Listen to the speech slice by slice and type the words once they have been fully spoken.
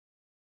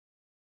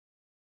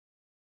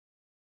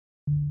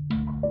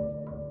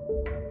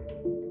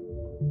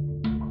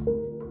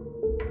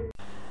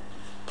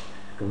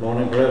Good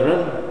morning,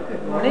 brethren.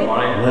 Good morning.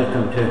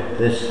 Welcome to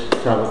this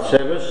Sabbath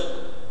service.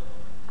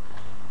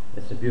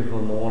 It's a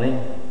beautiful morning.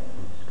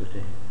 It's good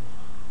to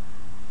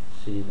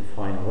see the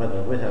fine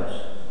weather with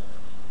us.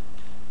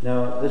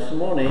 Now, this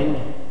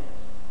morning,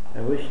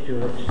 I wish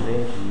to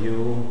explain to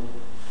you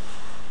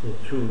the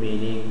true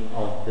meaning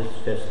of this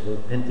festival,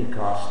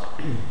 Pentecost.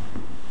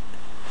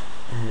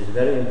 It's a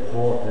very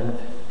important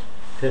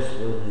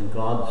festival in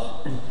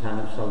God's plan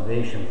of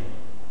salvation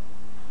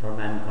for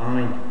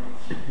mankind.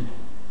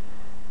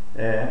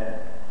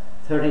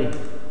 30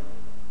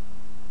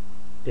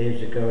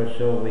 days ago or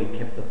so we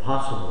kept the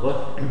Passover,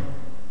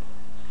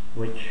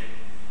 which,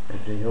 as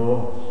we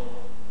know,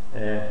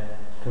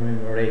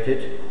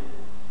 commemorated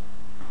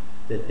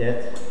the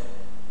death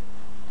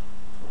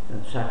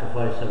and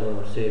sacrifice of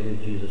our Saviour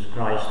Jesus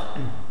Christ,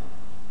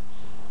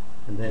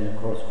 and then of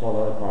course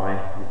followed by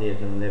the Day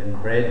of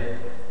Unleavened Bread.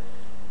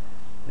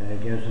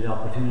 Gives us the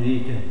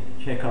opportunity to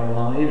check our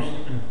lives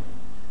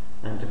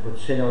and to put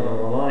sin out of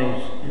our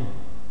lives.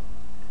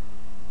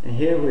 And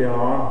here we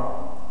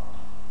are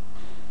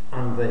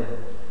on the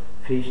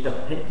Feast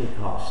of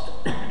Pentecost.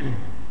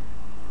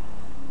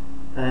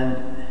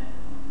 And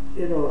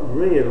you know,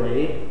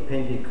 really,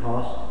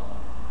 Pentecost,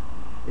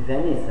 if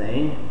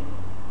anything,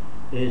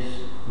 is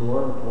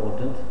more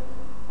important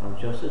or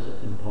just as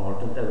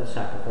important as the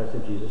sacrifice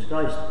of Jesus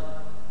Christ.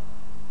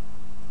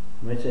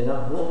 You might say,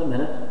 now hold a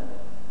minute,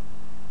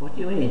 what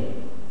do you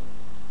mean?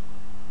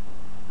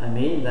 I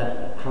mean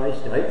that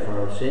Christ died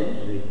for our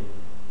sins, we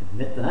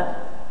admit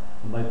that,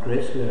 and by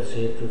grace we are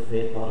saved through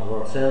faith, not of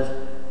ourselves,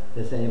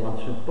 lest anyone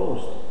should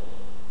boast.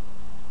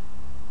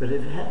 But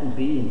if it hadn't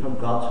been for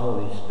God's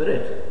Holy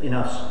Spirit in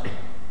us,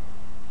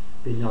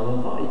 be null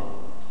and void.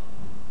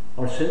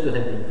 Our sins would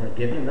have been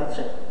forgiven, and that's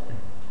it.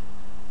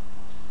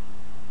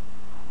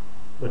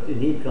 But we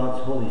need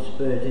God's Holy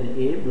Spirit to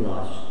enable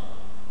us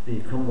to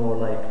become more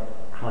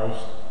like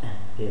Christ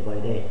day by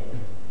day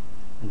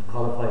and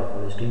qualify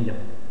for His kingdom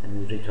and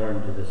His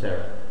return to this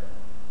earth.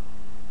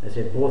 I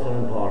say both are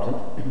important,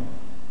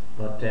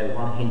 but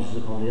one hinges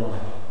upon the other.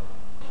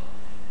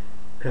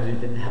 Because we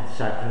didn't have the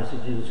sacrifice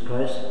of Jesus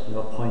Christ,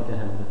 no point in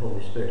having the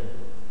Holy Spirit.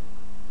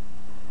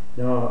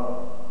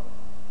 Now,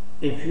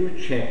 if you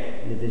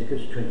check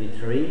Leviticus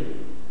 23,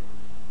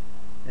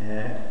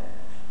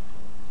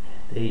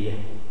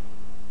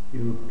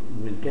 you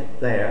will get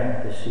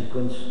there the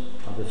sequence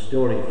of the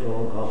story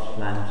for God's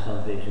plan of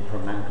salvation for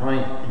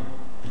mankind.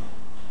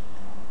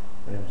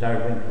 By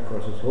observing, of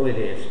course, His holy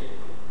days.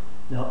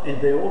 Now, in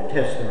the Old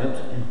Testament,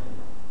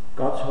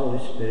 God's Holy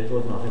Spirit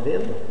was not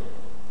available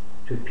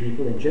to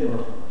people in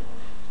general,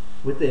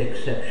 with the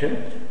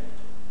exception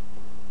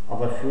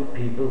of a few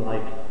people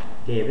like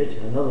David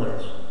and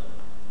others.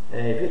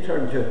 If you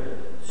turn to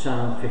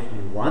Psalm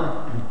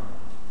 51,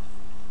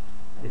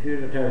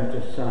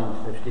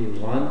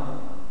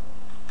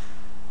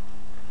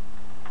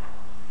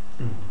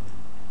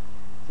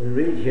 we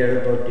read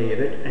here about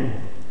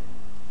David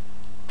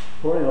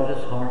pouring out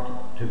his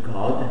heart to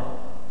God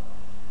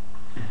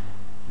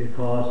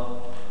because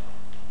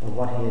of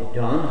what he had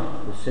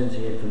done, the sins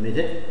he had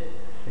committed.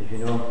 As you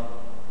know,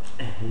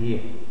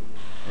 he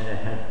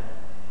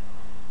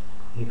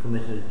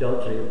committed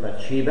adultery with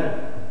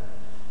Bathsheba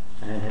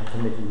and had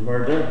committed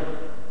murder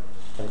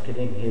by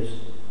killing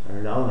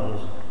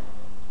allowing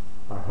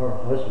her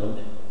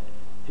husband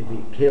to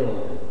be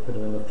killed, put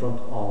him in the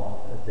front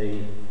of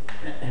the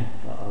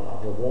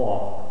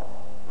wall.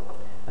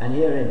 And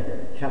here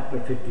in chapter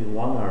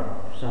 51, or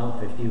Psalm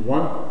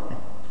 51,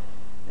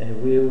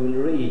 we will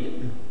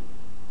read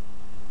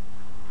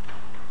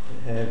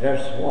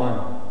verse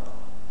 1.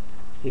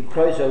 He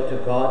cries out to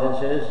God and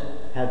says,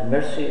 "Have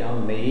mercy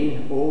on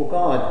me, O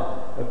God,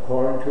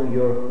 according to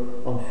your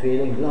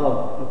unfailing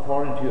love,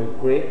 according to your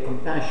great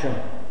compassion.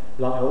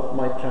 Blot out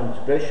my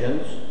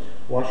transgressions,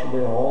 wash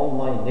away all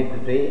my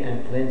iniquity,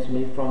 and cleanse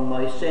me from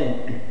my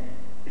sin."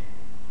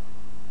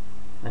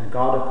 And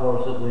God, of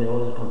course, as we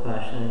know, is a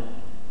compassionate,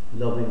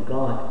 loving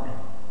God.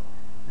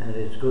 And it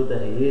is good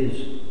that He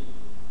is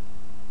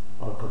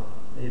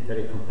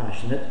very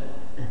compassionate,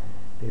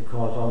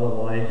 because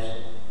otherwise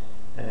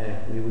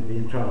we would be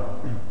in trouble.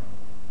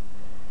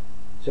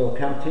 So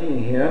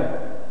continuing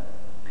here,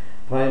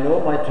 "For I know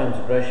my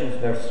transgressions,"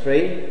 verse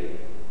 3,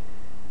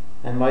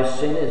 "and my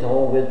sin is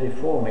always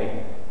before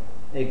me.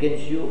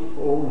 Against you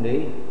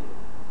only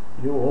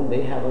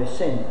have I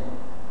sinned,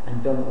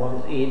 and done what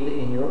is evil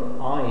in your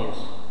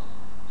eyes,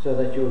 so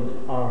that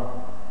you are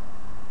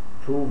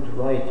proved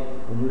right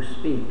when you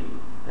speak."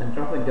 And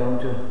dropping down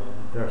to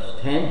verse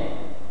 10, it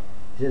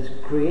says,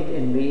 "Create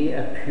in me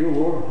a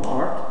pure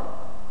heart,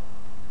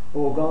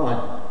 O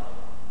God,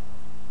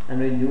 and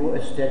renew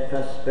a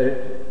steadfast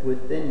spirit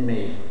within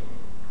me."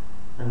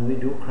 And we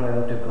do cry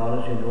out to God,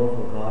 as you know,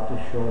 for God to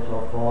show us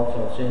our faults,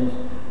 our sins,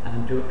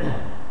 and to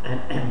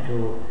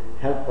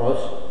help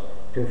us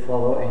to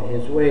follow in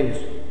His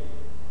ways.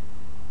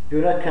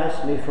 "Do not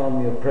cast me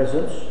from your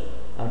presence,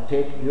 or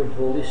take your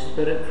Holy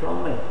Spirit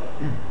from me."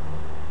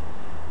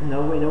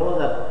 Now we know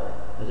that,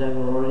 as I've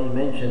already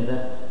mentioned,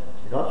 that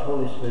God's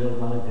Holy Spirit was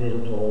not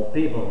available to all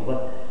people,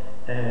 but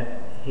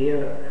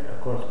here,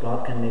 of course,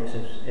 God can make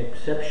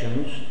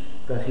exceptions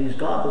because He's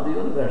God of the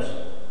universe.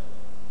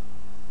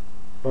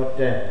 But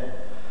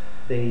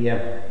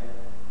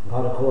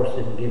God, of course,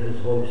 didn't give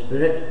His Holy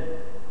Spirit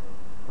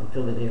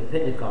until the day of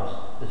Pentecost,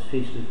 this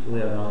feast that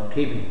we are now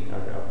keeping, or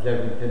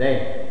observing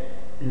today.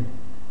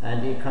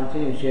 And He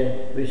continues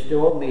here,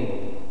 restore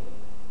me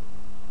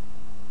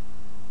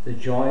the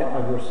joy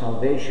of your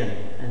salvation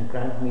and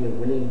grant me a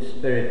willing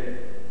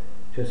spirit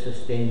to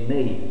sustain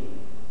me.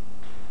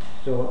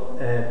 So,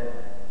 as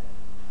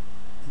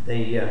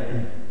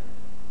I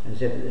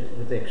said,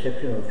 with the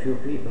exception of a few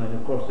people, and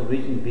of course the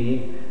reason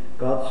being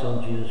God's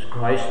Son Jesus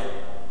Christ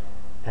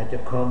had to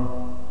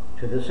come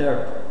to this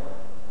earth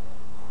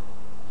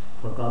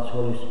for God's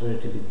Holy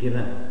Spirit to be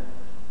given.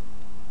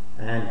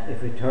 And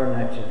if we turn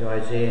actually to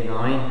Isaiah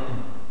 9,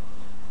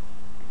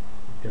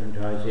 turn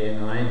to Isaiah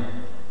 9,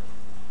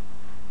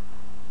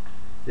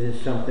 this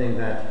is something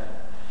that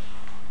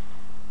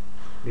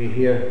we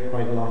hear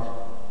quite a lot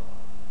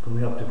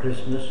coming up to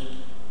Christmas,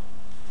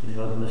 you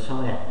know, the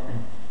Messiah.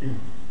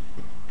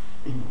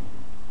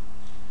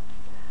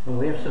 And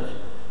we have such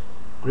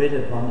great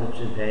advantage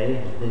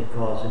today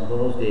because in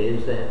those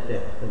days they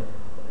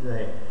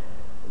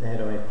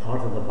had only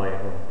part of the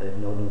Bible, they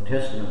had no New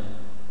Testament,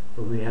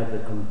 but we have the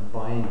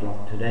combined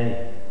lot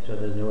today, so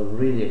there's no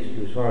really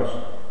excuse for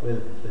us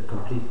with the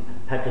complete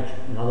package,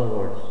 in other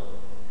words.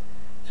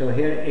 So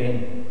here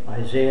in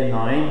Isaiah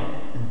 9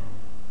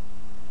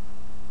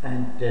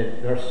 and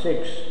verse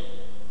 6,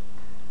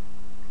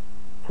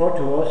 for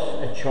to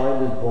us a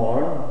child is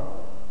born,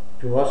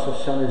 to us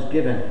a son is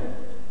given,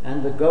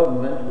 and the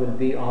government will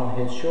be on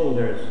his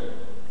shoulders,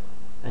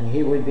 and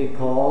he will be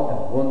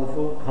called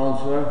Wonderful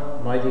Counselor,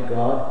 Mighty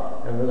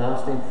God,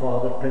 Everlasting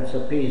Father, Prince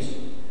of Peace.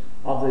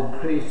 Of the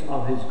increase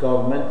of his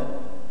government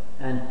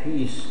and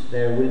peace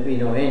there will be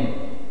no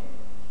end.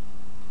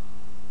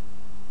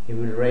 He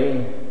will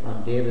reign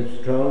on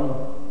David's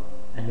throne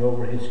and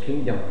over his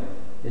kingdom,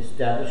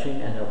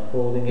 establishing and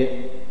upholding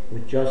it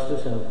with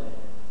justice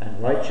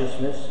and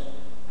righteousness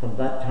from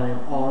that time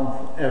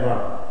on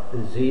forever.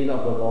 The zeal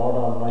of the Lord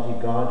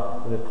Almighty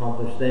God will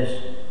accomplish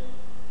this.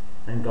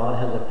 And God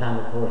has a plan,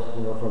 of course,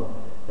 you know,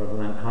 for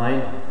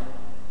mankind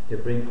to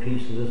bring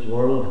peace to this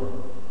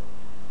world,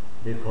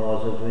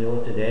 because as we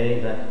know today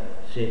that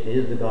Satan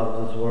is the god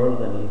of this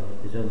world and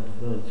he is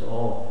influenced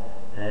all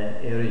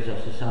areas of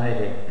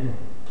society.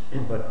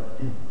 But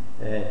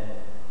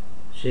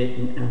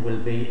Satan will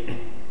be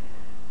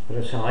put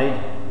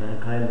aside,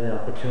 mankind the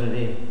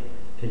opportunity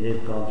to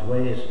live God's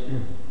ways,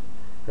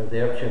 because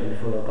the earth shall be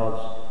full of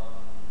God's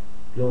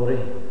glory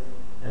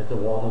as the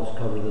waters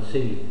cover the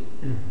sea.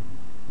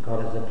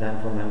 God has a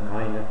plan for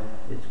mankind.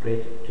 It's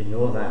great to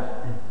know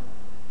that.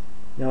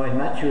 Now in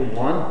Matthew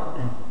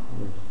 1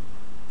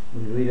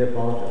 we read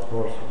about, of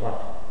course,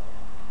 what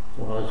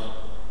was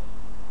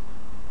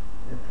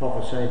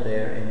prophesied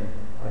there in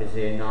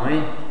Isaiah 9.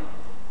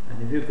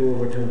 And if you go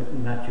over to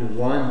Matthew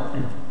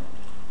 1,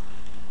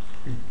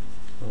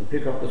 we'll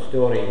pick up the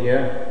story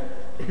here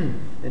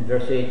in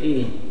verse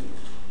 18.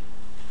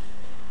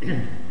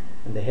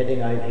 And the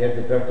heading I have here,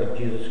 the birth of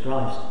Jesus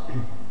Christ.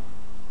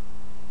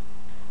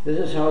 This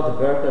is how the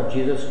birth of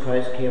Jesus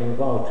Christ came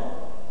about.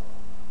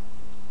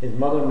 His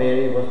mother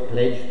Mary was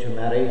pledged to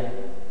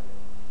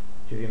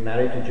be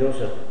married to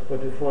Joseph,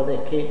 but before they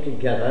came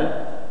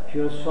together, she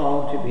was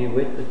found to be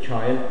with the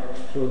child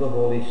through the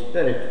Holy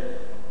Spirit,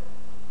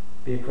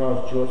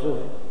 because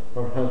Joseph,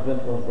 her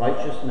husband, was a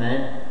righteous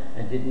man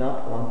and did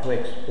not want to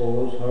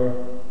expose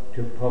her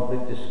to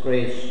public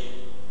disgrace.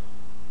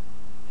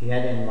 He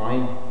had in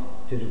mind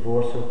to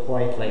divorce her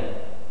quietly.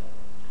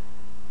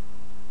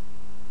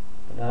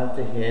 But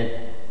after he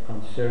had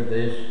considered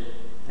this,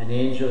 an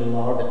angel of the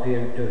Lord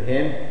appeared to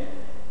him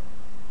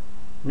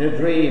in a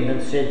dream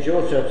and said,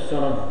 Joseph,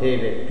 son of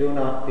David, do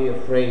not be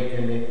afraid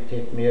to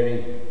take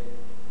Mary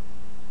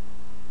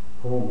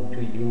home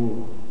to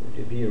you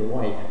to be your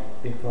wife,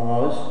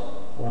 because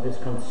what is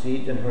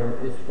conceived in her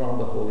is from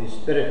the Holy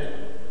Spirit.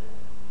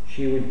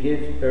 She will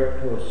give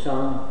birth to a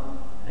son,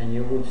 and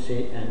you will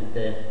save him.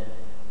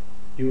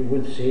 You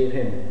will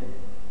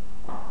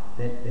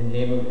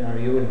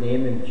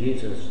name him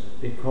Jesus,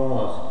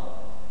 because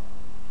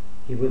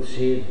he will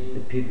save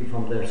the people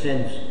from their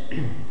sins.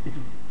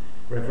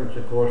 Reference,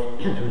 of course,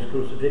 to his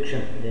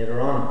crucifixion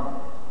later on.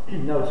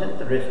 Now it's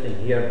interesting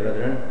here,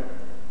 brethren,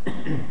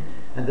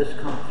 and this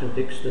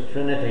contradicts the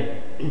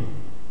Trinity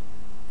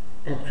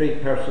and three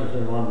persons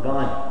in one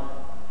God.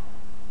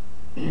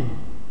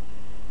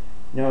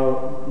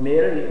 Now,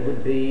 Mary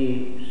would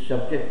be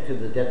subject to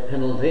the death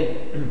penalty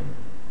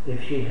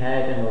if she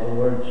had, in other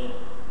words,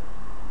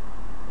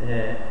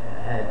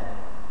 had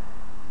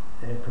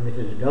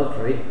committed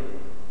adultery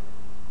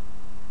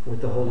with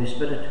the Holy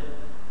Spirit,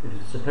 if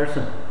it's a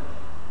person.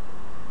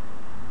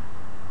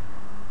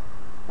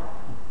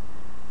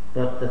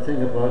 But the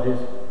thing about it is,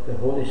 the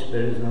Holy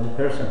Spirit is not a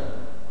person.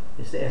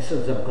 It's the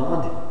essence of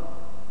God.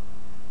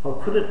 How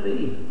could it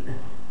be?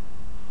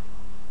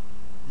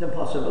 It's an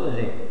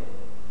impossibility.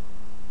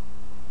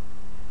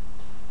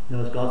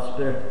 No, it's God's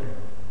Spirit.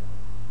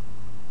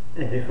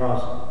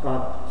 because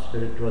God's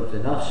Spirit dwells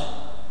in us,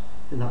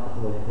 and not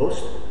the Holy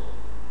Ghost,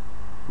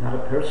 not a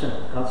person.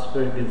 God's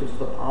Spirit gives us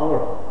the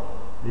power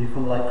to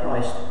become like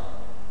Christ.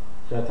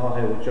 So I thought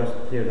I would just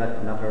clear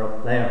that matter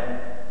up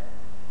there.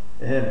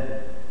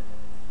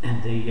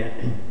 And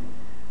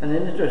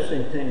an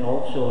interesting thing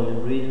also, you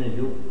read in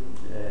Luke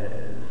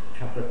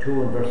chapter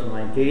 2 and verse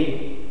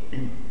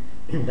 19,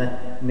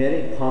 that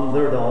Mary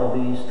pondered all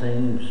these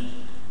things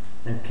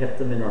and kept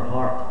them in her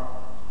heart.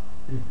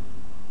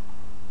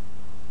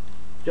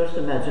 Just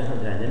imagine her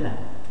dilemma.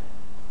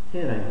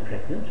 Here I'm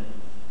pregnant.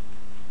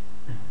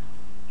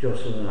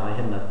 Joseph and I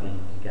have not been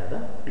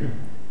together.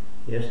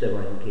 Yes, they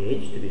were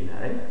engaged to be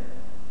married.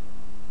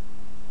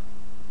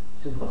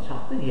 So what's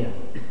happening here?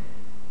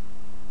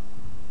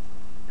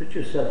 Put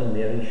yourself in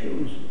Mary's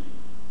shoes.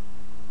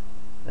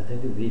 I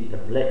think you'll be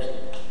perplexed.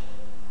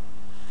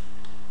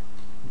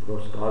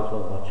 Because God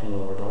was watching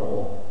over it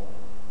all.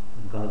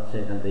 And God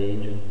said, and the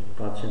angel,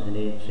 God sent an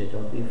angel and said,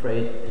 don't be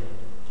afraid,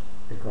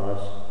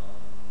 because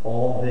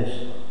all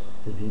this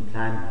has been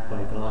planned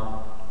by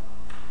God,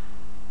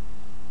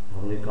 the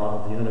Holy God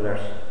of the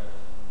universe.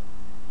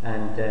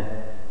 And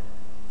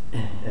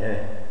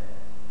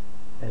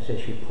as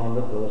she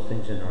pondered those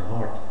things in her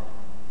heart.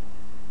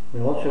 We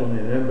also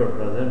remember,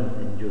 brethren,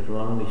 in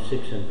Deuteronomy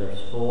 6 and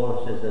verse 4,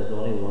 it says there's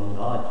only one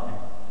God.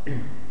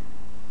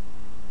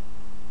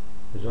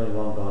 There's only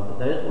one God, but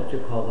that is what you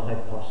call the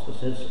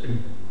hypostasis,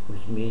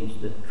 which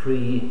means the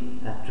three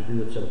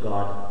attributes of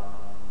God.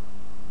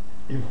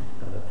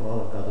 God the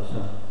Father, God the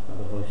Son, God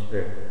the Holy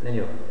Spirit.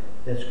 Anyway,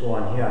 let's go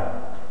on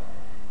here.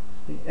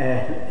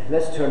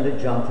 Let's turn to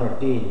John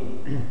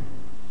 13.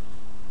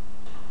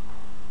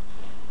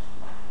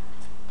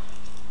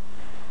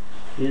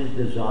 His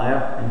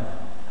desire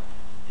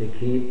to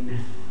keep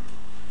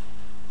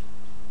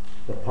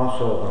the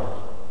Passover.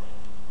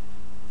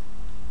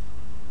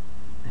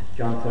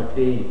 John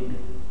 13.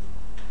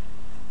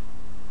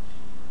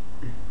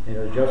 It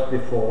was just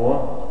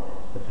before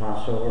the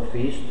Passover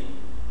feast.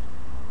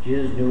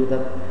 Jesus knew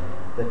that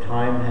the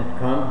time had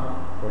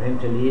come for him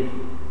to leave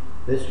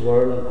this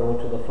world and go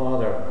to the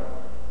Father.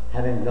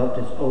 Having loved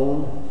his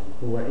own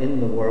who were in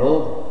the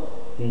world,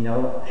 he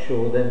now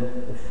showed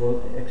them the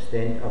full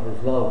extent of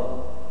his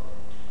love.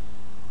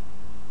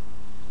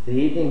 The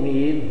evening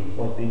meal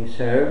was being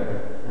served,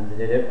 and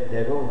the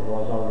devil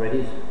was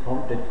already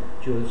prompted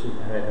Judas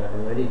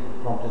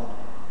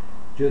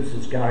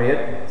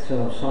Iscariot, son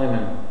of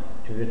Simon,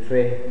 to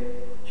betray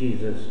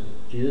Jesus.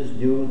 Jesus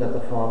knew that the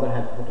Father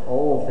had put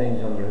all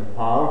things under his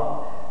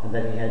power, and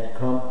that he had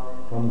come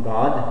from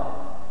God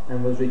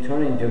and was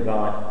returning to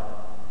God,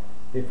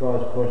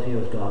 because of course he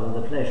was God in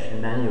the flesh.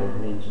 Emmanuel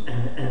means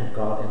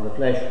God in the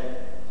flesh,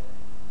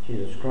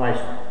 Jesus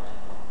Christ.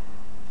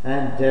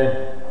 And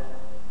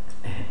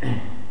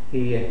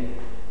he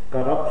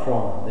got up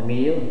from the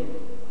meal,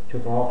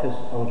 took off his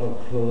outer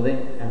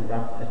clothing and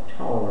wrapped a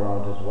towel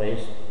around his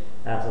waist.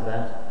 After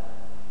that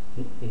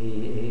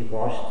he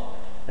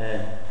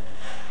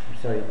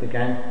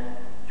began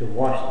to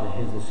wash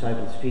his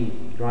disciples'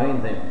 feet,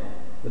 drying them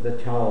with the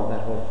towel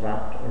that was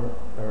wrapped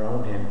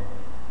around him.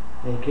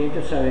 And he came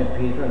to Simon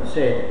Peter and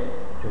said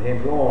to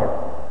him, Lord,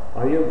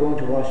 are you going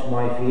to wash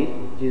my feet?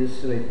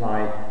 Jesus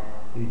replied,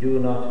 you do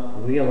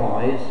not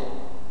realize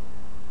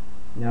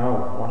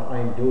now what I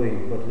am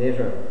doing, but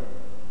later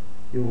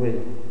you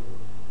will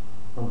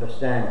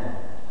understand.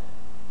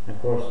 And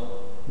of course,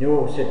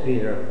 no, said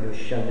Peter, you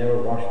shall never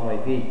wash my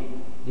feet.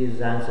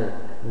 Jesus answered,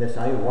 unless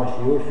I wash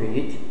your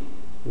feet,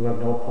 you have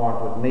no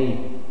part with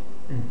me.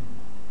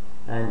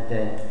 And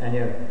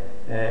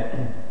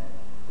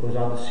goes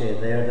on to say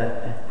there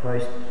that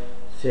Christ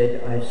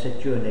said, I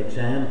set you an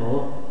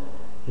example.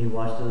 He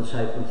washed the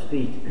disciples'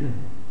 feet.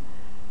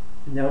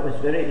 Now it was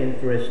very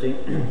interesting.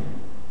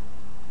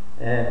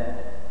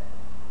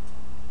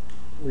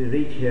 We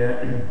read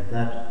here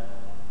that,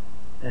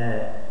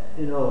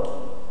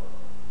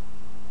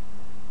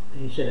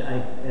 he said, I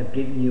have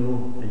given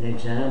you an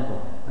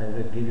example. I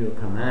will give you a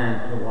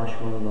command to wash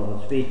one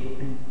another's feet.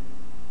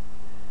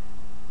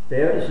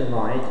 Bear this in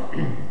mind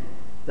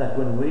that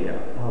when we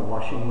are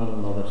washing one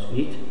another's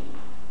feet,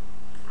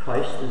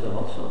 Christ is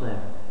also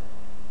there,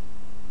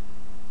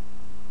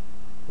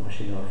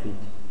 washing our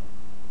feet.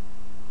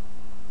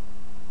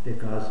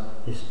 Because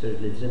his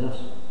Spirit lives in us,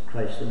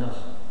 Christ in us.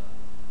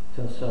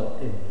 So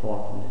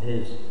important it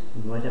is.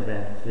 You might have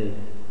actually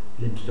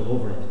glimpsed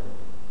over it,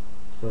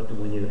 but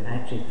when you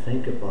actually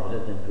think about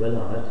it and dwell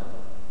on it,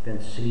 you can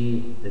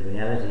see the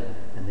reality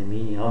and the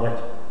meaning of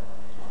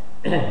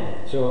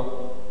it.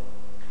 So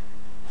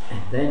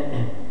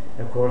then,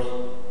 of course,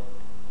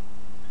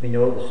 we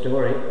know the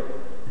story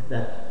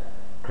that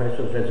Christ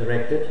was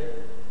resurrected,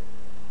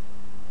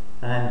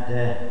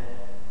 and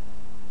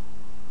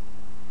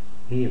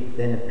he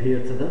then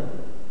appeared to them,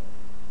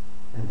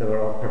 and they were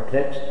all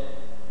perplexed,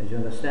 as you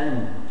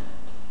understand.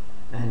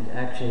 And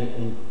actually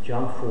in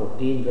John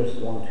 14 verse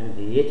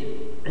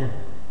 128,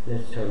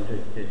 let's turn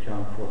to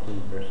John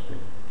 14 verse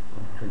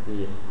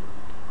 128.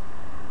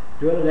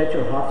 Do not let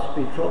your hearts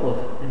be troubled.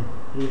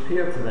 He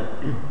appeared to them.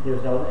 He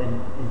was out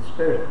in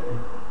spirit.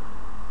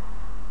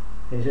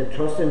 He said,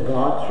 trust in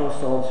God,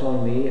 trust also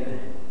in me.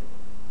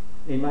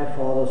 In my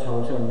Father's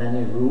house are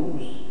many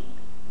rooms.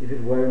 If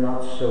it were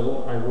not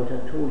so, I would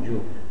have told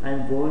you. I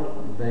am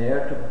going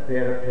there to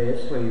prepare a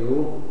place for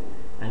you.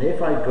 And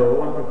if I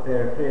go and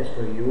prepare a place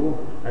for you,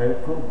 I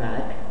will come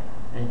back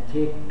and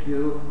take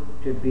you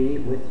to be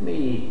with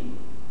me.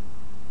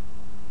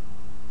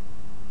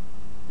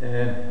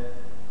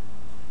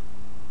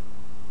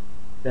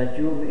 That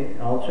you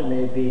also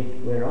may be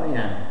where I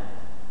am.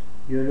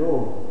 You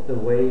know the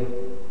way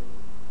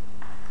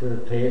to the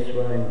place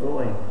where I'm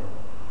going.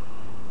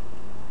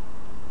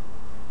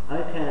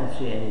 I can't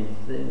see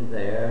anything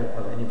there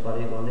of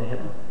anybody going to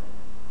heaven.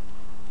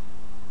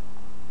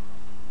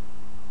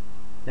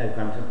 I've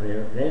gone to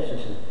prayer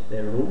places,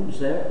 there are rooms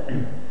there,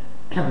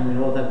 and we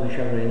know that we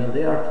shall reign on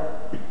the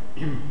earth.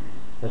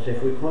 But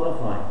if we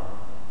qualify,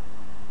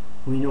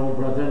 we know,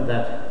 brethren,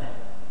 that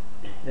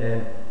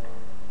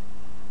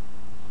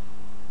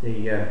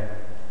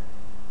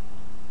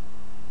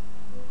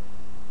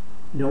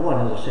no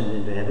one has ascended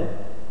into heaven.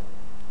 It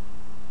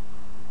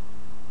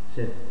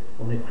said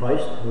only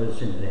Christ who has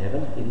ascended into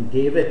heaven. Even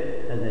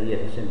David has not yet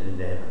ascended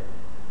into heaven.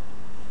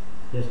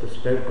 Yes, the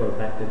Spirit goes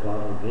back to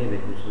God who gave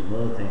it, which is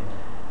another thing.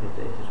 It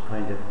is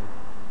kind of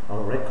a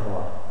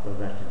record going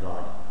back to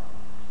God.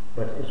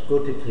 But it's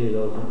good to clear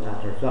those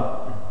matters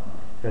up,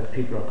 because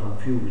people are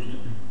confused.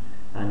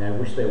 And I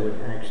wish they would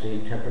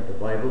actually interpret the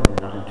Bible,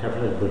 and not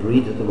interpret it, but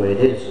read it the way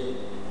it is.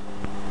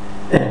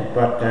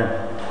 But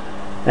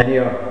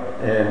anyhow,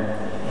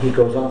 he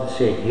goes on to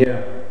say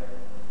here,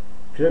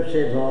 Philip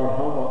said, Lord,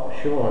 how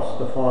show us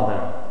the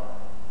Father,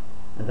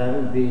 and that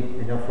will be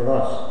enough for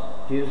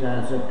us. Jesus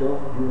answered,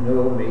 don't you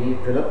know me,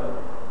 Philip?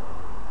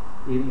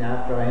 Even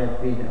after I have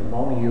been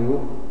among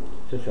you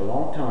such a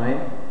long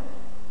time,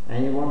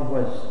 anyone who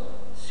has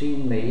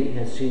seen me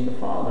has seen the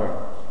Father.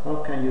 How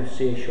can you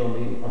say, show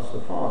me us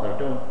the Father?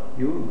 Don't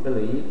you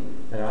believe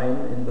that I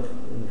am in the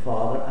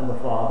Father, and the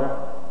Father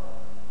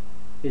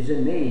is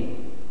in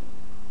me?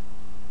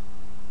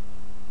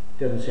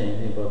 Doesn't say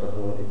anything about the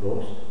Holy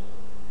Ghost.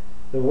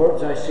 The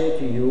words I say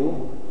to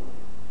you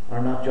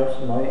are not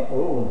just my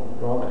own,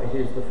 rather it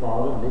is the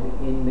Father living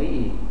in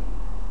me,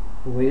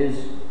 who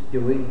is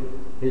doing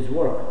his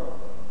work.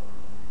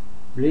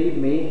 Believe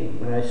me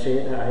when I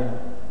say that I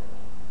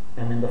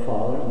am in the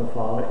Father, and the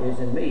Father is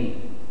in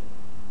me.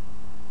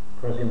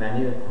 Because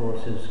Emmanuel, of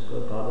course, is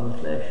God in the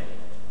flesh.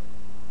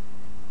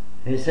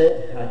 He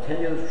said, I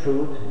tell you the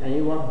truth,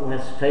 anyone who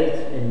has faith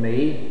in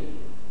me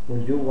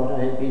will do what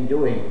I have been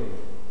doing.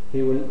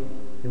 He will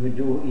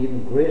do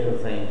even greater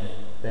things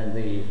than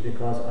these,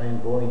 because I am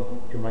going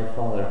to my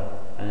Father,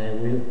 and I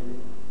will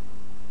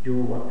do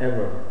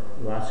whatever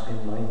you ask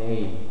in my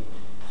name,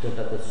 so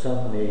that the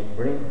Son may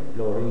bring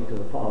glory to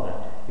the Father.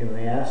 You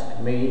may ask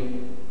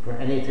me for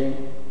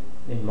anything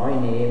in my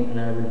name, and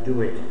I will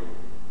do it.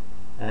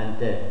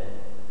 And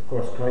of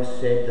course, Christ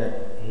said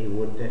that he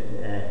would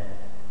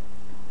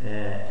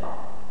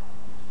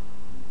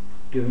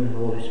give him the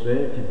Holy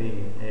Spirit to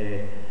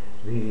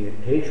be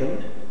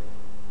patient.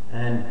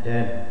 And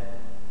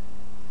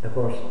of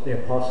course, the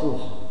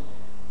apostles,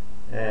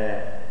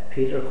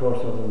 Peter, of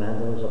course, was the man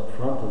that was up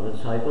front of the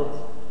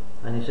disciples,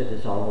 and he said,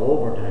 it's all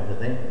over type of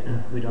thing.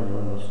 We don't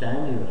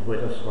understand. He was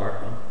with us for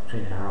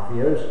 3.5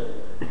 years.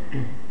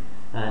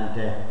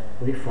 And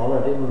we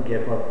followed him. We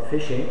gave up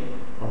fishing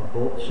on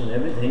boats and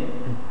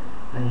everything.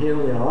 And here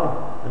we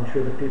are. I'm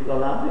sure the people are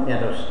laughing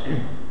at us.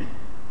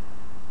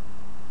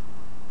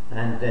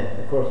 And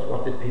of course,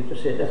 what did Peter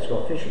say? Let's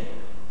go fishing.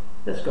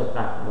 Let's go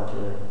back to what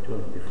we were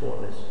doing before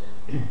this.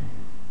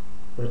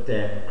 But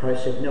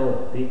Christ said,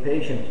 no, be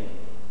patient.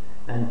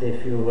 And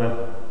if you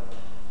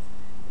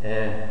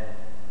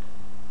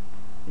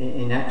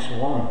in Acts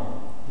 1,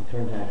 you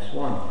turn to Acts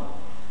 1.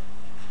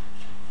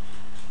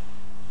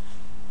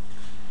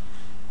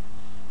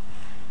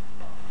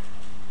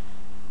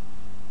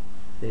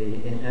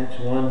 In Acts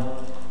 1,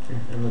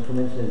 and we'll come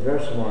into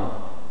verse 1.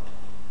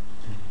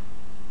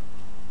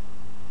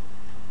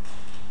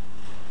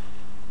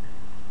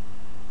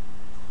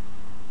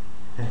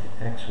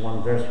 Acts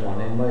 1 verse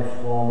 1. In my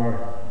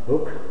former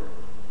book,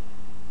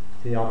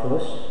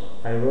 Theophilus,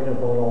 I wrote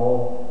about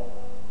all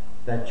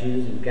that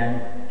Jesus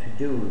began to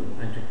do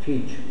and to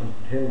teach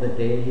until the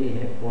day he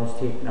was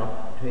taken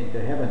up into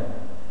heaven.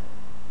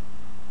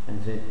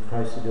 And that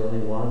Christ is the only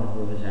one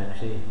who has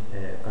actually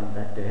gone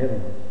back to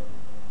heaven.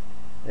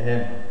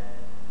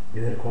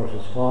 You had, of course,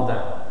 his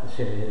Father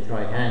sitting at his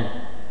right hand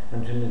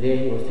until the day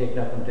he was taken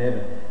up into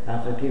heaven,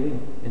 after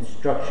giving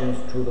instructions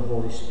through the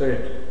Holy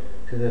Spirit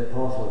to the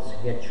apostles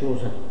he had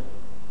chosen.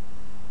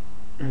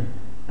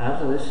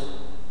 After his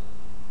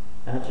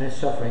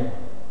suffering,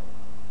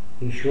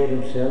 he showed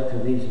himself to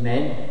these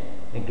men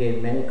and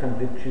gave many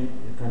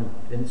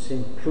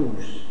convincing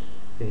proofs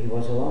that he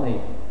was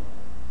alive.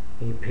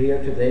 He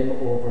appeared to them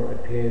over a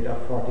period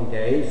of 40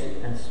 days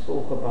and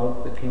spoke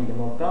about the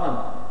kingdom of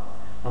God.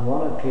 On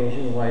one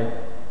occasion, while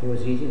he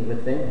was eating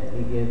with them,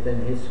 he gave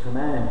them his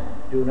command,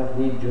 do not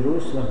leave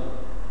Jerusalem,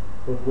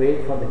 but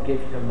wait for the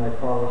gift of my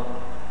Father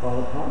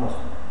promised,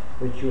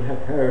 which you have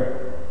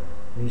heard.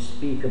 we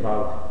speak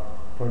about.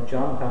 For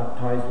John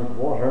baptized with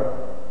water,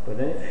 but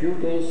in a few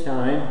days'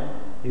 time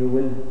you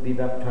will be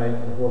baptized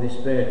with the Holy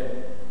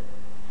Spirit.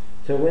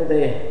 So when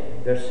they,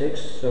 verse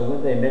 6, so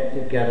when they met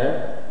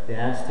together, they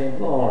asked him,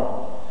 Lord,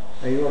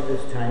 are you at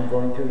this time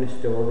going to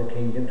restore the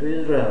kingdom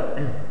to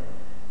Israel?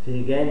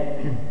 See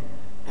again,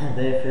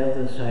 they felt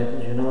the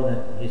disciples,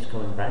 that he's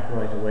coming back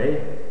right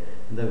away.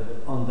 They're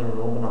under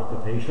Roman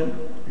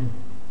occupation,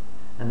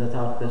 and they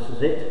thought, this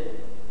is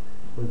it.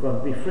 We're going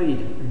to be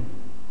freed.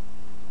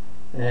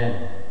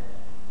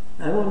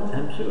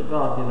 I'm sure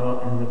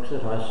God, looks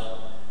at us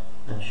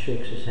and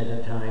shakes his head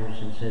at times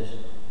and says,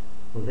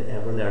 will they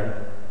ever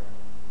learn?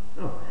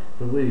 No,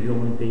 but we're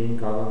human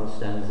beings, God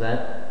understands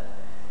that.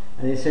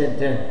 And he said,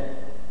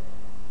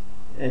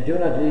 do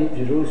not leave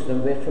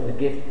Jerusalem, wait for the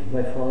gift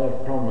my Father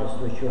promised,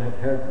 which you have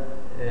heard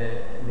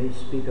me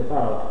speak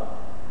about.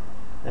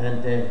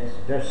 And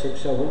verse 6,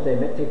 so when they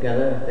met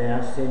together, they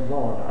asked him,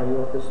 Lord, are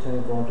you at this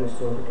time going to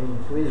restore the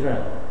kingdom to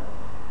Israel?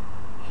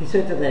 He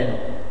said to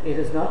them, it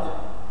is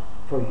not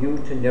for you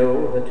to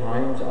know the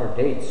times or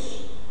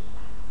dates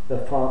the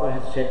Father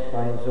has set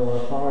by his own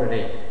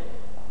authority,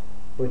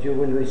 but you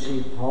will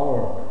receive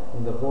power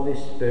when the Holy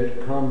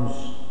Spirit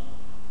comes.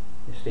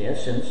 It's the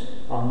essence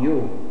on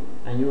you,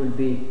 and you will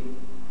be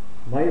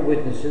my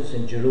witnesses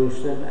in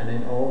Jerusalem and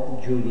in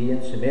all Judea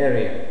and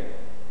Samaria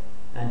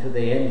and to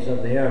the ends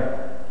of the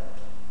earth.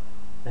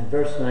 And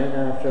verse 9,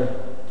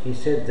 after he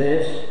said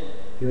this,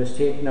 he was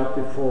taken up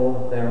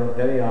before their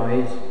very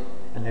eyes,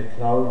 and a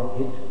cloud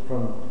hid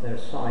from their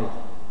sight.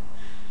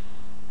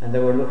 And they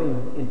were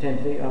looking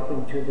intently up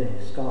into the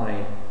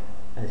sky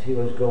as he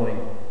was going,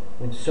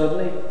 when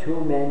suddenly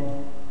two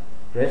men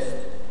dressed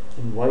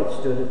in white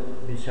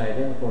stood beside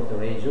him, both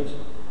their angels.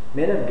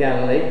 Men of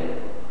Galilee,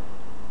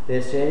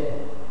 they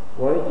said,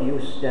 why do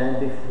you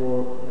stand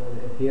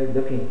here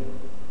looking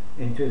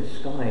into the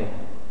sky?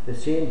 The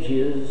same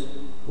Jesus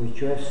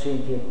which you have seen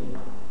taken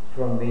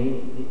from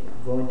me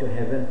going to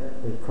heaven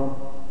will come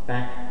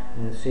back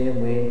in the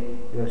same way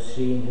you have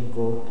seen him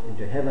go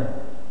into heaven.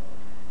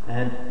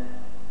 And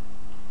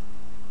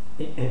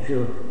if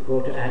you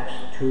go to Acts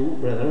 2,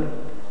 brethren,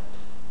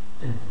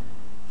 and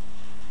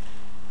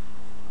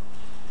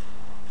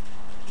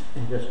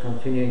just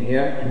continuing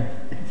here,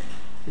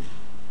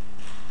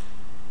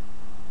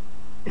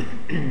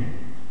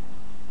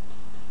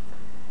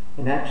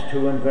 in Acts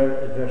 2 and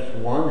verse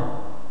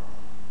 1,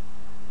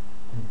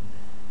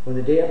 when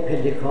the day of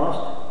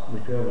Pentecost,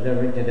 which we are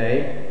observing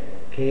today,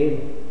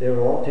 came, they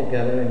were all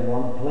together in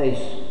one place.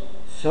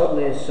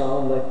 Suddenly a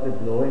sound like the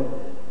blowing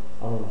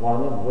of a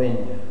violent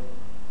wind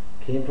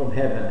came from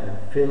heaven and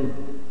filled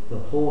the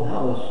whole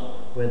house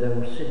where they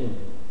were sitting.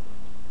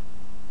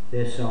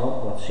 They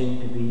saw what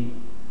seemed to be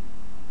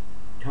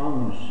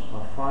tongues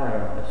of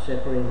fire that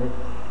separated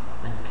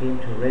and came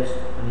to rest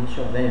on each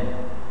of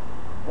them.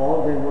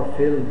 All of them were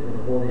filled with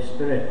the Holy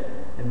Spirit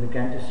and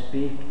began to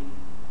speak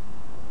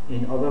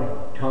in other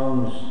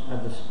tongues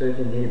as the Spirit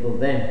enabled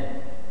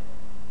them.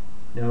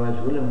 Now, as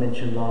William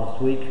mentioned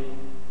last week,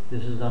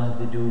 this has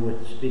nothing to do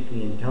with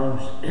speaking in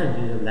tongues. These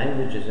are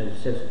languages, and it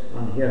says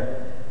on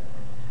here,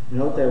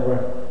 note they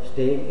were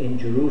staying in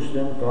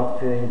Jerusalem,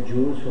 God-fearing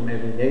Jews from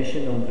every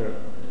nation,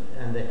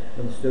 and they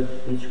understood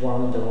each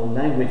one in their own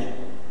language.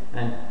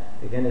 And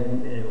again,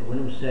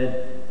 William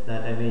said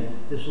that,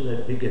 this was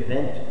a big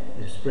event.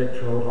 It spread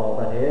throughout all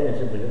that area. He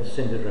said, we'll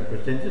send a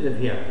representative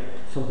here.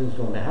 Something's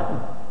going to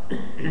happen.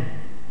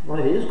 Well,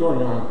 it is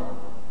going on.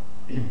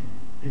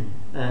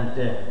 And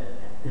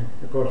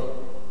of course,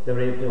 they were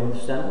able to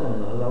understand one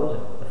another. That was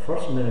the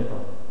first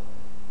miracle.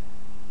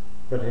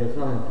 But it has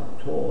nothing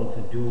at all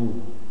to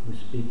do with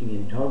speaking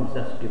in tongues.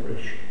 That's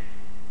gibberish.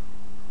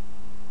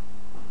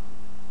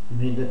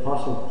 The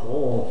Apostle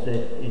Paul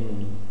said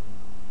in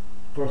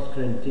 1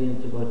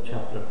 Corinthians about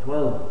chapter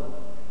 12,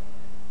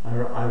 I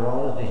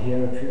rather to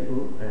hear a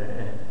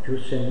few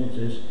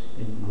sentences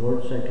in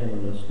words I can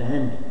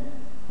understand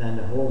than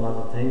a whole lot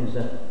of things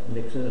that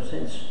makes no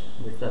sense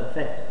with that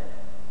effect.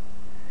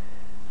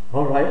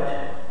 All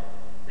right,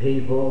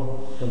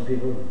 some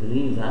people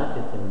believe that.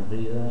 If they don't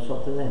believe that, it's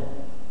up to them.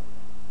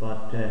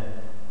 But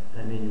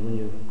when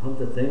you come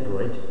to think of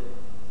it,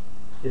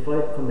 if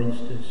I commence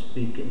to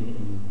speak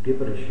in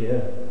gibberish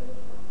here,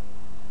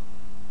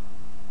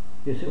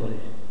 you say,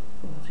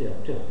 what's he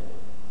up to?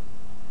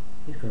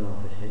 He's going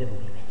off his head a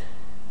little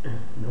bit.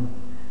 No?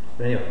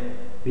 But anyway,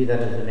 be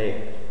that as it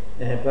may.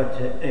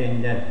 But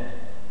in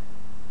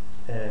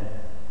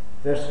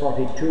verse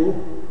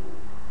 42,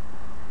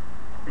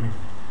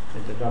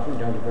 it's dropping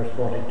down to verse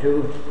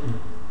 42,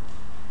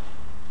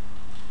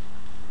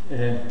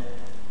 then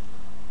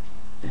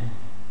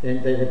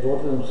they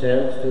devoted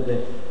themselves to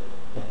the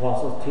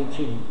apostles'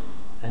 teaching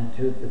and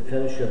to the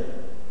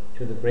fellowship,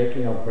 to the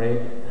breaking of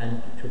bread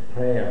and to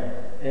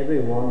prayer.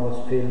 Everyone was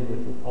filled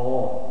with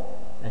awe,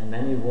 and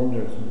many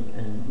wonders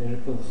and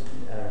miracles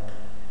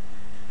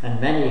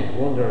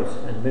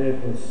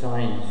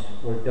signs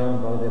were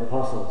done by the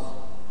apostles,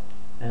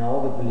 and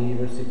all the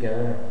believers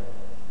together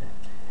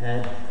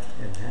had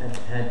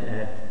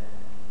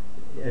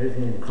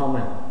everything in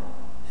common.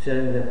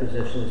 selling their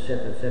positions,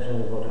 etc.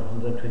 About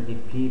 120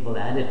 people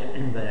added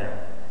in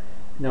there.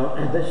 Now,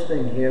 this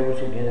thing here,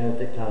 which again I have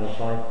to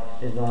clarify,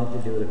 is not to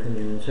do with the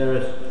communion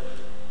service.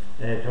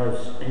 It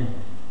was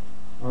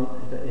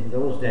in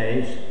those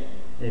days,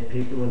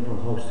 people went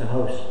from house to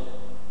house,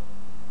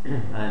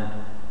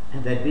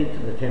 and they'd been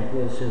to the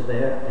temple, it says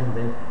there, and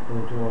they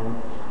went to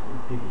one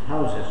people's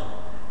houses,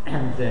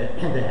 and they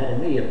had a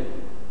meal,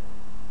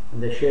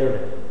 and they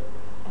shared it.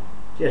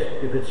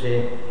 Yes, you could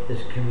say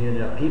this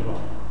communion of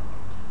people,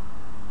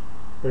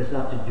 but it's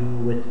not to do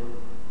with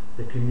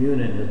the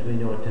communion as we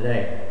know it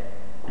today.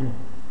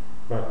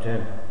 But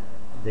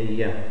they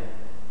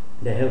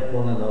help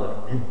one another.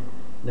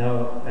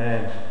 Now,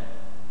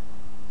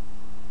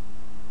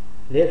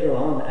 later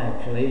on,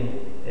 actually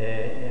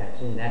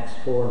in Acts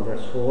 4 and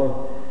verse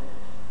 4,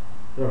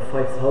 there were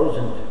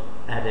 5,000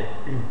 added.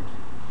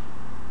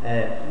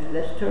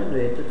 Let's turn to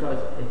it because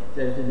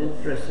there's an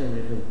interesting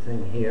little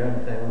thing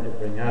here that I want to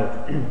bring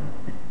out.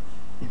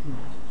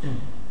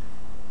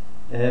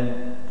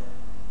 And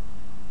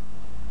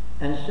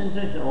it's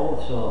interesting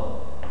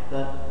also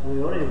that we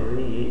don't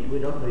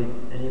read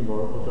any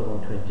more about the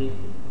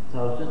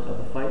 120,000 or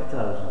the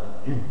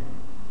 5,000.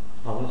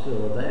 Obviously, they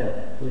were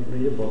there. We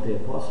read about the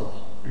apostles.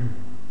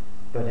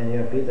 But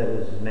anyhow, be that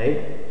as it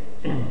may,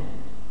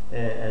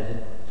 as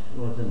it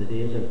was in the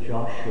days of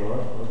Joshua,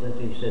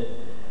 wasn't it? He said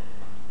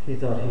he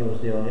thought he was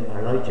the only,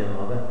 Elijah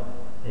rather,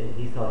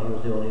 he thought he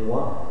was the only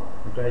one.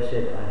 And Christ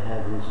said, I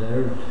have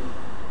reserved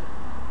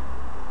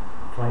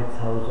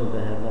 5,000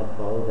 that have not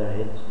bowed their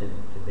heads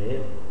to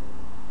Baal.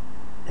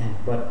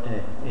 But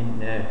in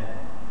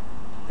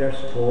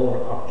verse 4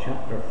 of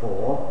chapter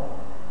 4,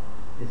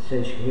 it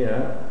says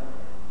here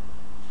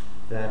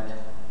that,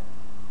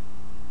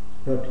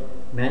 but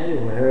many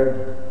who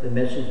heard the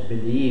message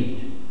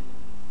believed,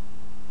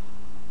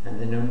 and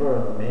the number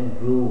of men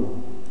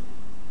grew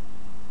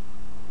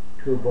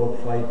to about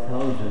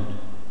 5,000.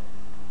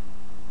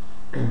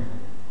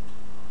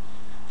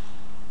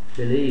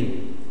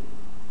 Believed.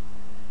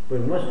 But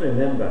we must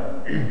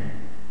remember,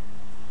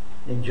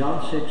 in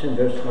John 6 and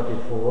verse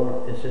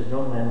 44, it says,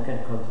 no man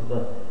can come to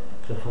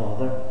the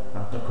Father,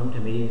 or can come to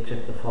me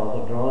except the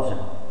Father draws him.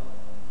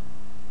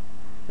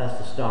 That's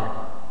the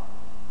start.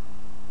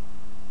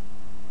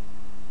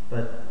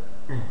 But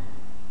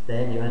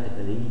then you have to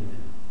believe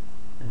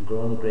and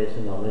grow in the grace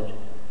and knowledge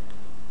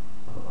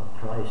of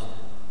Christ.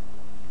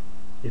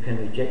 You can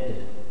reject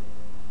it.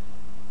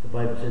 The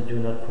Bible says, do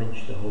not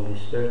quench the Holy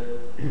Spirit.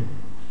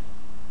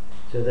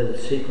 So there's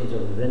a sequence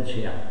of events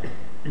here.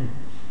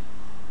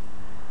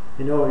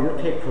 You know,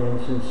 you take for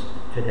instance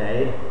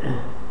today,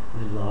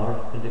 the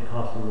large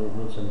Pentecostal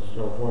movements and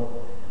so forth,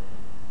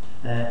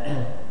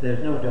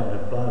 there's no doubt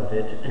about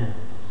it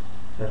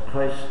that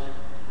Christ's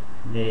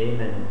name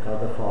and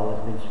God the Father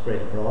has been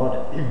spread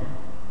abroad,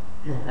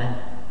 and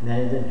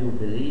many of them do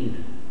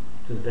believe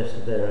to the best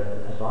of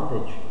their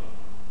advantage.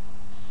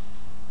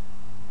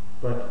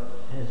 But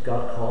has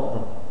God called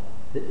them?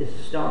 It's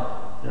a start.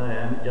 Now,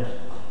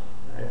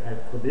 I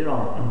could be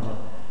wrong, but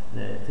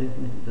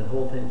thinking the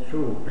whole thing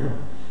through,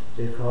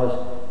 because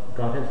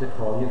God has to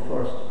call you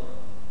first.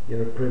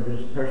 You're a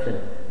privileged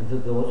person, and to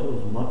those who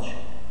is much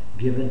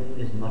given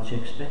is much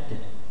expected.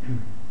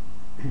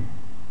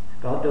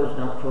 God does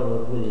not throw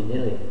it out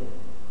willy-nilly.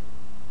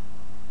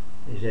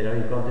 He said, are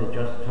you going to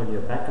just turn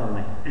your back on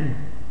me?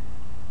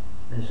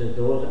 And so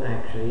those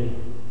actually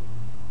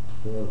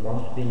who have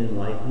once been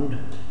enlightened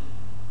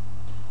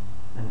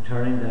and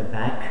turning their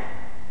back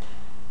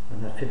are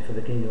not fit for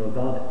the kingdom of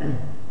God.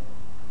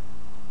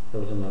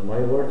 Those are not my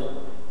words,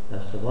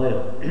 that's the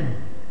Bible.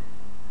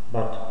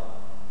 But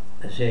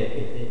I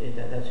say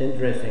that's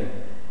interesting.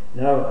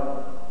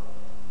 Now,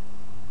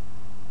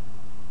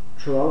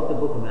 throughout the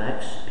book of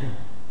Acts,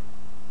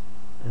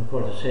 and of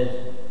course it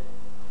says,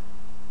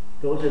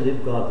 those who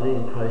live godly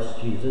in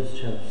Christ Jesus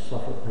shall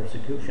suffer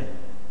persecution.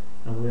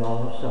 And we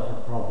all have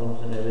suffered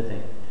problems and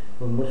everything.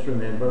 We must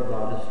remember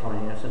God is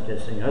trying us and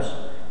testing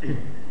us.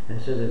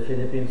 And so in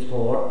Philippians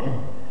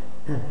 4,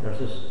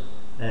 verses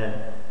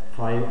 5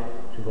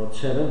 to about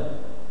 7,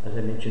 as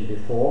I mentioned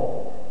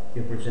before,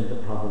 you present the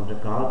problem to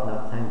God,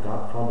 not thank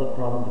God for the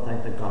problem, but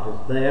thank that God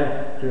is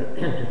there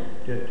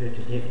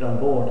to take it on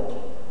board.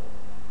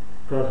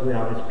 Because we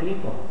are His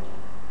people.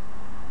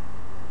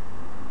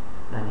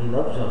 And He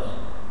loves us.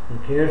 He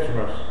cares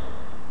for us.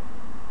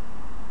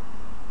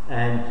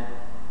 And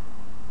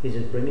He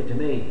says, bring it to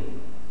me.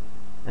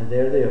 And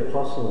there the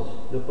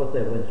apostles, look what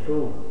they went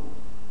through.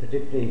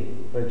 Particularly,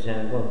 for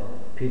example,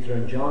 Peter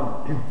and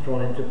John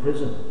thrown into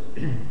prison.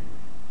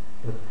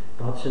 But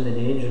God sent an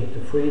angel to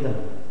free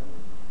them.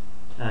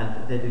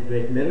 And they did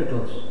great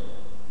miracles.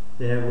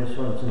 There was,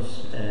 for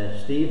instance,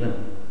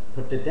 Stephen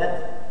put to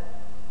death.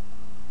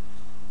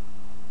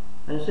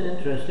 And it's an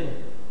interesting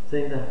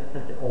thing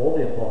that all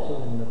the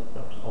apostles, and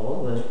perhaps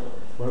all of them,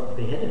 were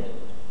beheaded.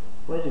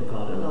 Why did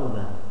God allow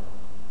that?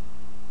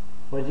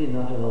 Why did He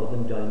not allow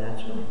them to die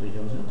naturally? We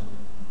don't know.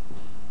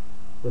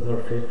 But they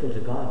were faithful to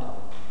God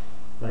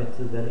right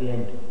to the very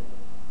end.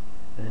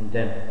 And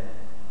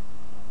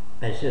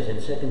It says in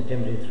 2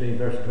 Timothy 3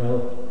 verse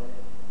 12,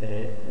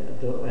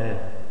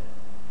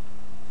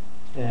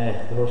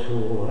 those who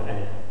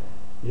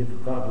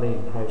live godly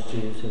in Christ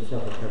Jesus and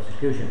suffer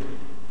persecution.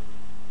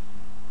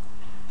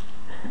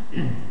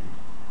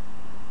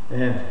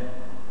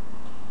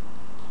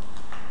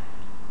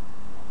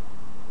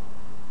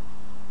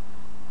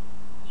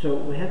 So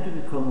we have to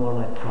become more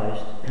like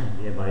Christ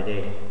day by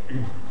day.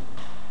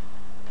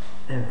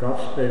 And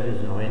God's Spirit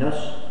is now in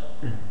us,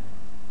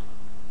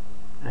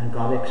 and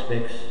God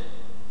expects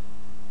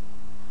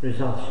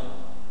results.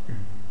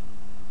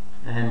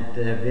 And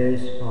there are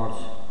various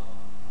parts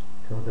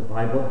of the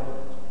Bible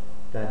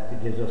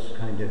that gives us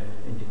kind of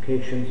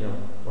indications of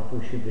what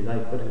we should be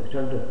like. But if we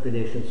turn to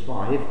Galatians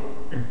 5,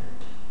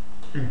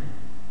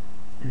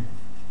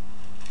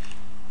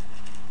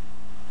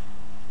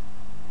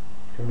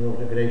 turn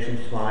over to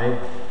Galatians 5,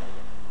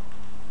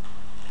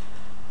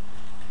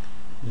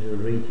 we will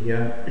read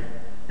here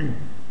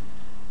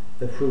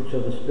the fruits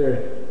of the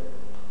Spirit.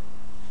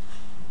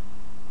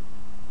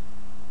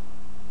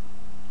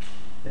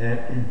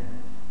 In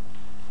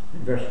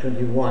verse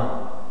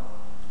 21,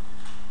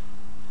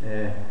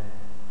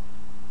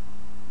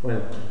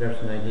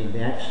 verse 19,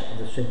 the acts of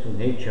the sinful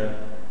nature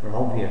are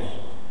obvious: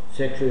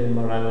 sexual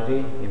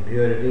immorality,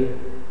 impurity,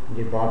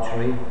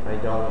 debauchery,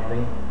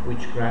 idolatry,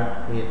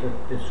 witchcraft, hatred,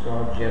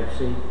 discord,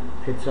 jealousy,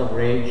 fits of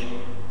rage,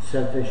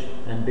 selfish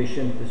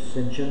ambition,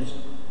 dissensions,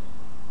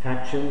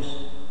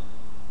 factions,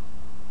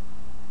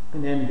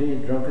 and envy,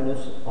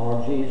 drunkenness,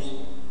 orgies,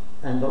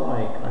 and the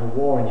like. I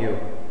warn you,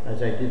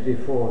 as I did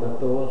before, that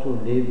those who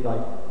live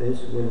like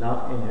this will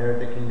not inherit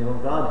the kingdom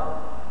of God.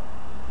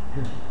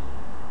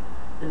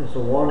 And it's a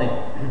warning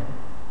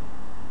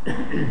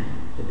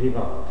to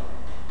people.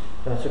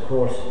 That's of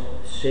course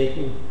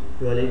Satan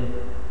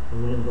ruling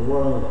the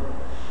world.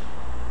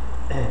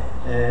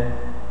 As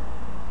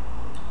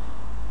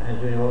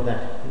we know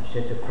that he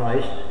said to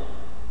Christ,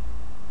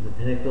 the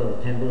pinnacle of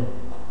the temple,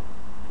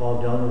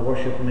 fall down and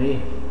worship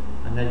me,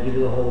 and I'll give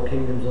you the whole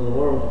kingdoms of the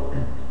world.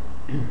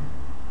 And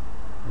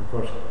of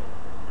course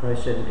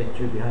Christ said, get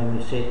you behind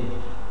me, Satan.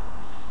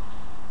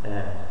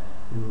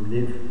 You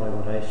live by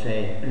what I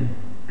say,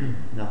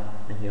 not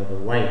any other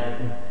way.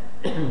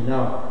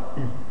 Now,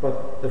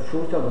 but the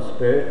fruit of the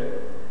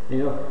Spirit,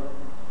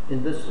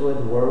 in this way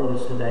the world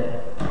is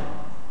today,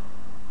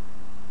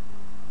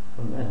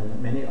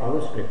 and many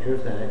other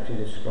scriptures that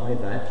actually describe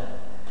that.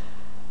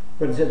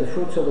 But it said the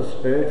fruits of the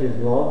Spirit is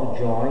love,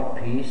 joy,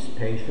 peace,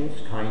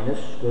 patience, kindness,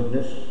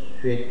 goodness,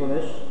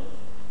 faithfulness,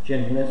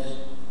 gentleness,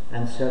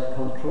 and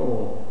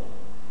self-control.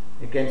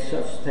 Against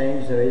such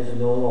things there is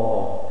no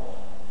law.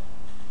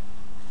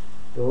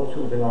 Those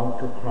who belong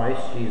to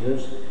Christ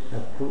Jesus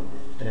have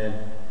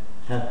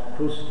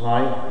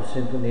crucified the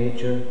sinful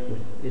nature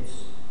with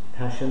its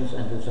passions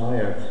and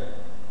desires.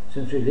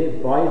 Since we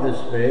live by the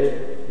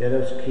Spirit, let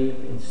us keep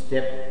in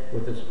step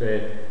with the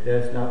Spirit.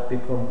 Let us not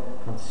become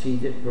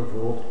conceited,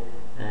 provoked,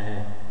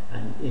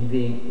 and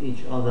envying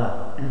each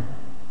other.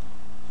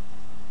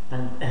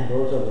 And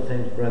those are the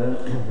things, brethren,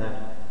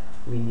 that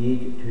we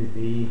need to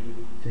be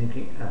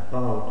thinking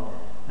about.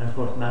 And of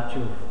course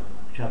Matthew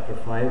chapter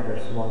 5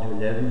 verse 1 to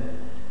 11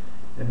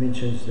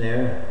 mentions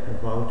there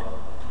about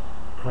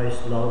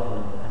Christ's love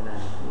and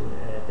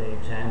the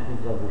examples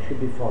that we should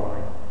be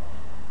following.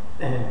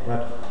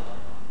 But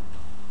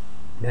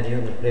many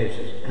other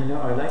places. And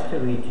now I'd like to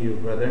read to you,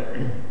 brother,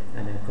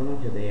 and I'm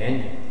coming to the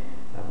end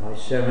of my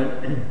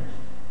sermon,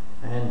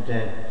 and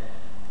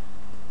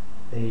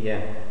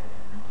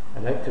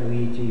I'd like to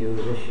read to you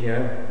this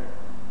year.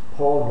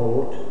 Paul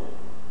wrote,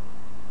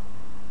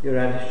 your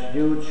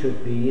attitude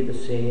should be the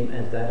same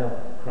as that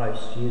of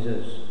Christ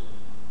Jesus,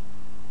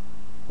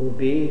 who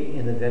being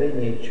in the very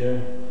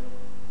nature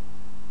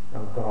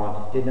of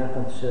God, did not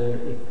consider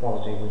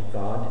equality with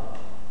God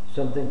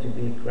something to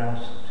be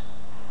grasped,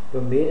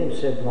 but made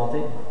himself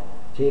nothing,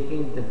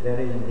 taking the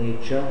very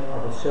nature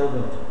of a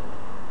servant.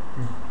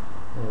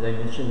 As I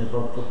mentioned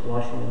about foot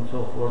washing and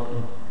so forth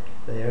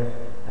there,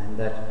 and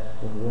that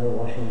when we're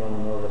washing one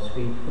another's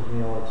feet,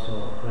 we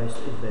also, Christ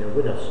is there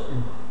with us.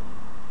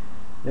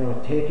 Now,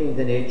 taking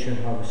the nature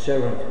of a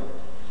servant.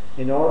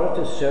 In order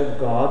to serve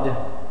God,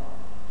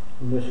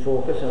 you must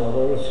focus on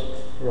others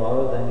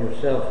rather than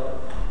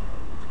yourself.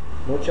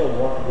 Much of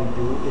what we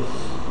do is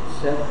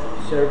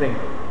self-serving.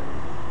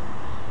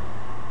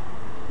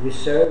 We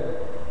serve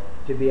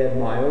to be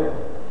admired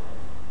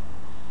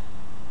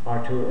or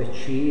to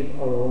achieve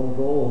our own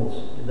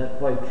goals. Is that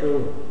quite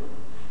true?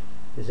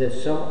 Is that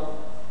some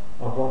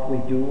of what we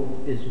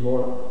do is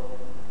more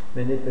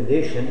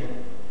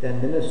manipulation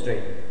than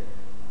ministry?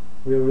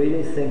 We're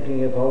really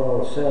thinking about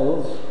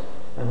ourselves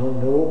and how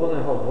noble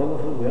and how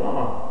wonderful we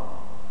are.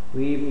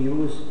 We even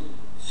use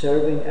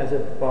serving as a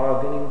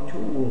bargaining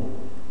tool.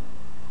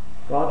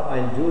 God,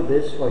 I'll do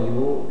this for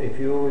you if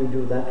you will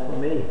do that for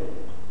me.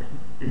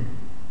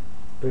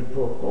 Quid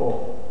pro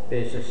quo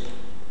basis.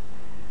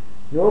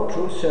 No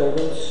true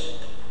servants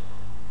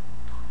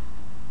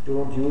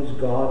don't use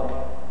God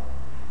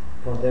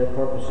for their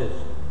purposes.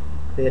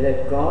 They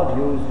let God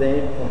use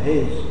them for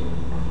His.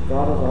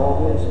 God is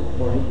always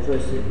more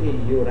interested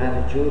in your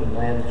attitude and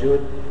my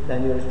attitude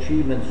than your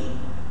achievements.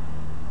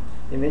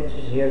 He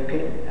mentions here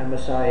King and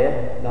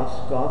Messiah, that's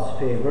God's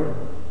favour,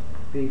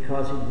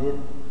 because he did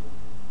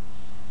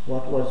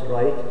what was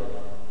right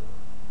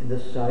in the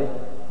sight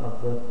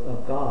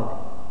of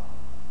God.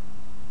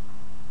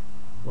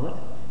 What?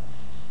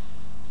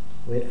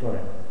 Wait for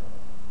it.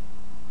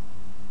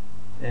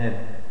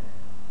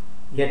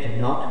 Yet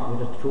not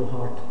with a true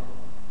heart.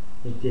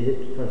 He did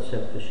it for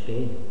selfish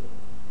gain.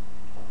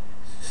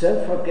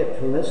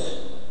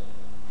 Self-forgetfulness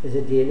is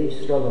a daily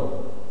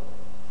struggle,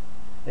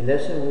 a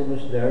lesson we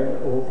must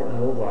learn over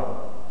and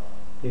over.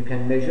 You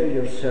can measure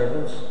your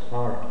servant's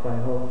heart by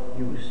how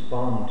you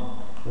respond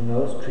when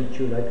others treat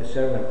you like a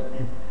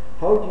servant.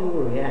 How do you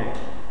react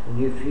when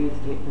you feel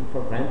taken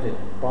for granted,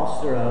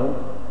 bossed around,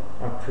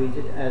 or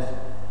treated as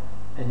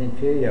an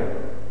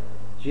inferior?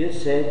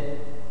 Jesus said,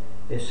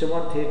 if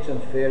someone takes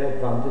unfair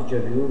advantage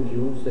of you,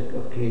 use the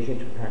occasion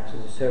to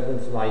practice a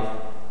servant's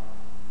life.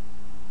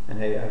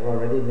 And I've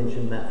already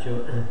mentioned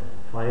Matthew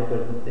 5,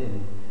 but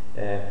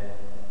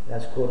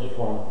that's quoted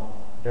from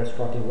verse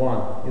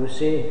 41. You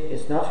say,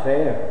 it's not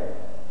fair.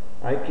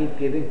 I keep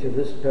giving to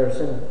this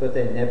person, but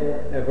they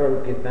never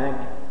ever give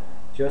back.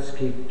 Just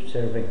keep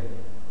serving,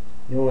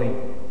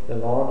 knowing the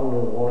Lord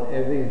will reward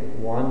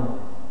everyone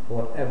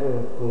for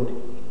whatever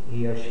good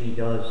he or she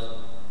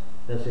does.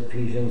 That's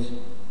Ephesians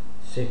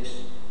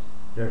 6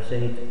 verse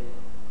 8.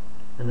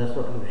 And that's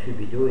what we should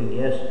be doing.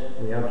 Yes,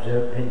 we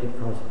observe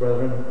Pentecost,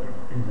 brethren,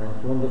 and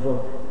that's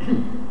wonderful,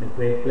 a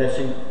great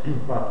blessing,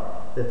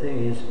 but the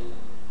thing is,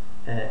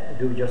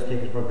 do we just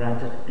take it for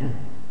granted?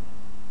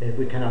 If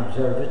we can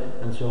observe it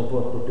and so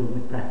forth, but do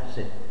we practice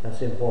it? That's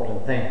the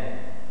important thing.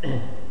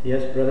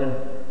 Yes, brethren,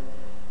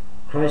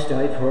 Christ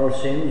died for our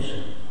sins,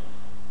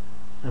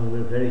 and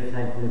we're very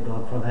thankful to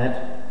God for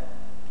that.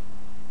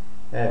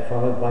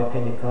 Followed by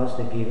Pentecost,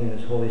 the giving of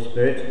His Holy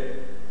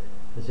Spirit,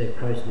 as if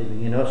Christ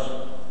living in us,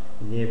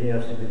 enabling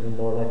us to become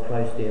more like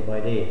Christ day by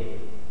day.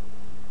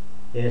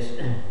 Yes,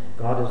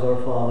 God is our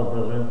Father,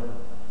 brethren.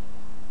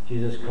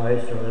 Jesus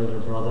Christ, our elder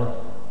brother,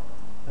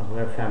 and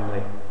we're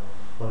family.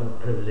 What a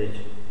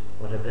privilege,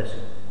 what a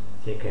blessing.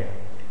 Take care.